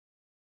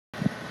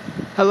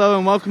Hello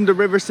and welcome to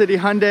River City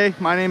Hyundai.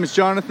 My name is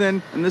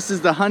Jonathan and this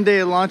is the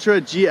Hyundai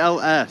Elantra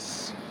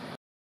GLS.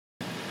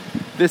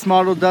 This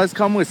model does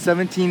come with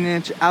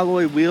 17-inch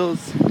alloy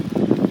wheels,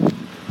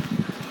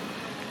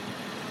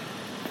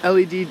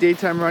 LED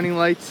daytime running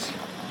lights,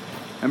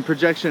 and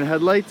projection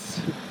headlights.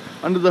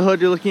 Under the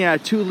hood, you're looking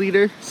at a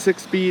 2-liter,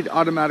 6-speed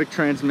automatic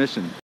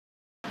transmission.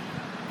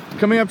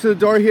 Coming up to the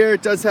door here,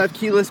 it does have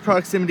keyless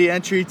proximity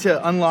entry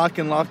to unlock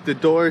and lock the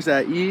doors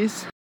at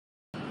ease.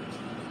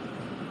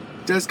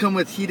 It does come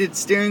with heated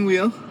steering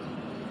wheel,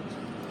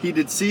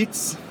 heated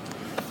seats,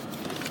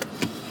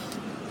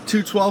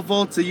 two 12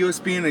 volts, a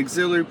USB and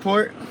auxiliary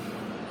port,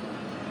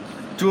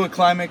 dual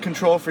climate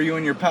control for you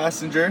and your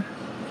passenger,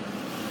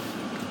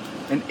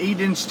 an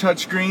 8-inch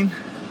touchscreen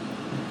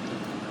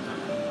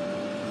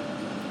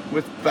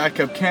with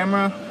backup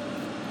camera,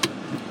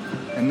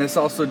 and this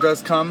also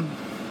does come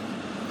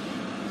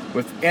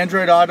with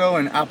Android Auto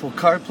and Apple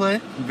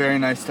CarPlay. Very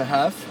nice to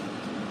have.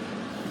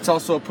 It's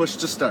also a push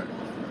to start.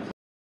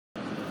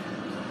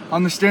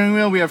 On the steering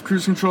wheel, we have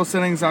cruise control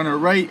settings on our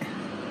right.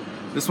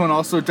 This one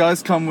also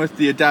does come with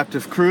the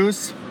adaptive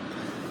cruise,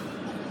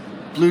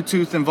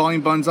 Bluetooth and volume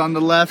buttons on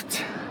the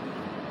left,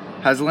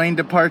 has lane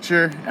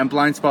departure and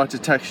blind spot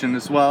detection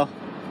as well.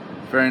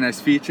 Very nice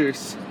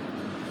features.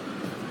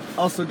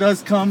 Also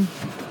does come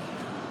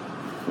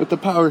with the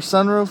power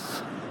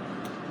sunroof.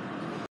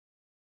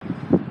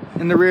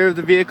 In the rear of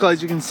the vehicle,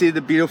 as you can see,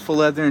 the beautiful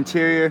leather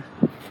interior.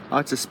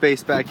 Lots of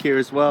space back here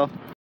as well.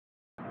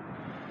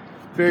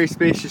 Very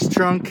spacious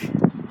trunk.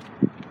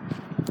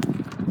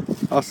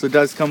 Also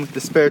does come with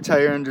the spare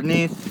tire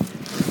underneath.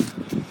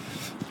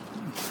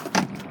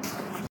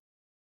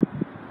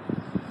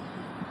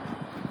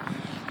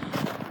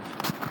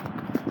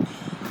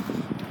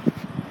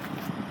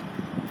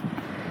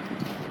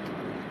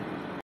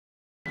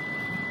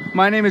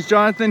 My name is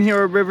Jonathan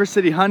here at River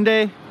City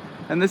Hyundai,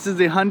 and this is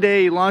the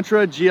Hyundai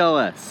Elantra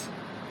GLS.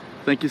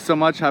 Thank you so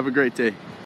much. Have a great day.